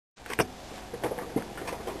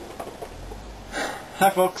Hi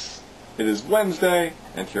folks, it is Wednesday,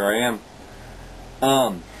 and here I am.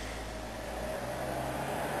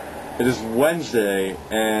 It is Wednesday,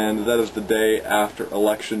 and that is the day after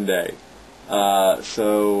Election Day.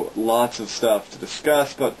 So lots of stuff to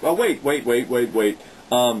discuss, but, oh wait. Word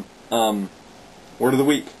of the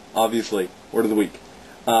week, obviously, word of the week.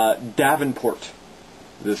 Davenport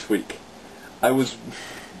this week. I was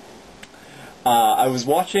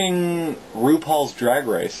watching RuPaul's Drag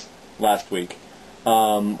Race last week,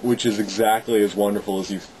 which is exactly as wonderful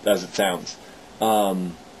as it sounds.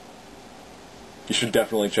 You should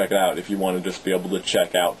definitely check it out if you want to just be able to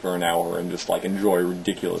check out for an hour and just like enjoy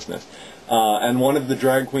ridiculousness. And one of the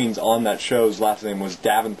drag queens on that show's last name was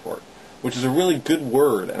Davenport, which is a really good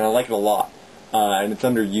word, and I like it a lot. And it's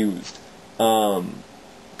underused. And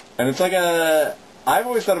it's like I've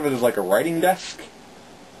always thought of it as like a writing desk.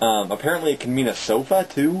 Apparently it can mean a sofa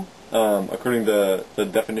too, according to the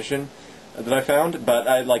definition that I found.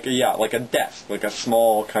 But like a desk, like a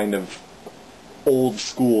small kind of old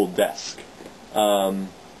school desk. A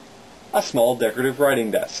small decorative writing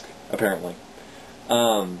desk, apparently.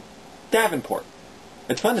 Davenport.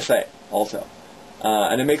 It's fun to say, also.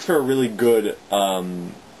 And it makes for a really good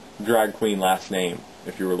drag queen last name,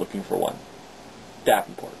 if you were looking for one.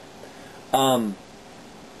 Davenport.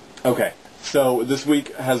 Okay, so this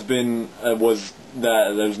week has been, was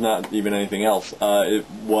that there's not even anything else. It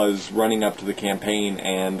was running up to the campaign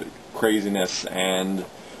and craziness and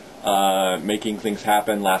making things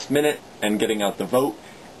happen last minute and getting out the vote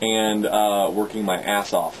and working my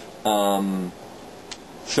ass off.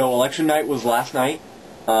 So election night was last night.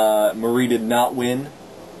 Marie did not win.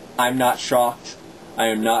 I'm not shocked. I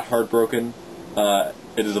am not heartbroken.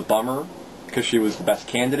 It is a bummer because she was the best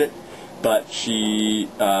candidate, but she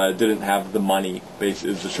didn't have the money,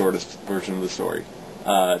 is the shortest version of the story,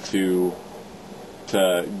 to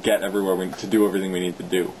get everywhere, to do everything we need to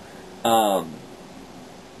do. So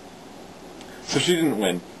she didn't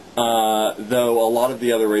win, though a lot of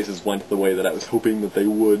the other races went the way that I was hoping that they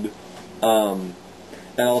would. And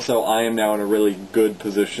also, I am now in a really good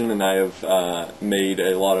position, and I have made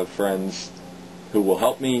a lot of friends who will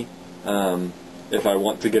help me if I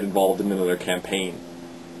want to get involved in another campaign,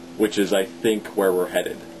 which is, I think, where we're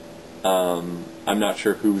headed. I'm not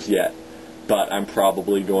sure who's yet, but I'm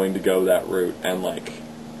probably going to go that route and, like,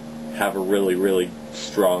 have a really, really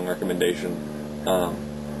strong recommendation.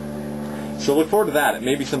 So look forward to that. It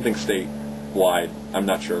may be something statewide. I'm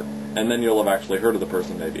not sure. And then you'll have actually heard of the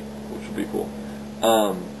person, maybe, which would be cool.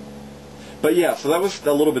 But yeah, so that was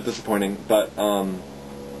a little bit disappointing, but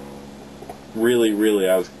really,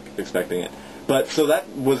 I was expecting it. But so that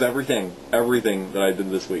was everything that I did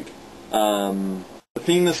this week. The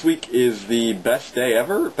theme this week is the best day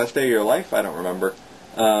ever, best day of your life. I don't remember.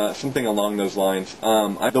 Something along those lines.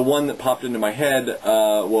 The one that popped into my head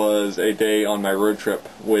was a day on my road trip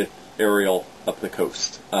with Ariel up the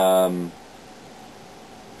coast. I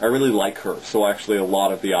really like her, so actually a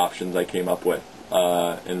lot of the options I came up with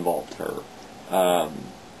involved her.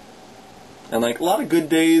 And like a lot of good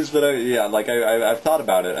days that I've thought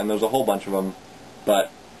about it, and there's a whole bunch of them,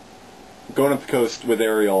 but going up the coast with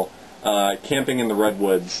Ariel, camping in the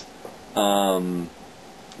redwoods,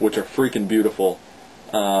 which are freaking beautiful,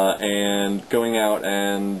 and going out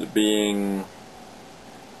and being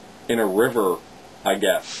in a river, I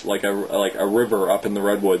guess, like a river up in the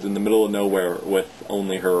redwoods in the middle of nowhere with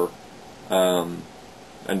only her, and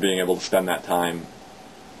being able to spend that time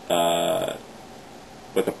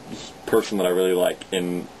with a person that I really like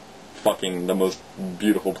in fucking the most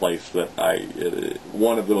beautiful place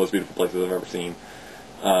one of the most beautiful places I've ever seen,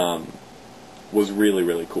 was really,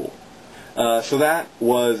 really cool. So that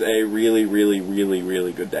was a really,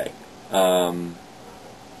 really good day. In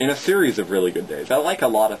a series of really good days. I like a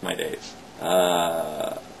lot of my days.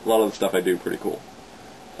 A lot of the stuff I do pretty cool.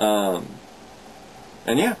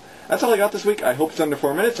 And yeah, that's all I got this week. I hope it's under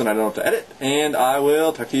 4 minutes and I don't have to edit. And I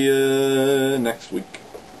will talk to you next week.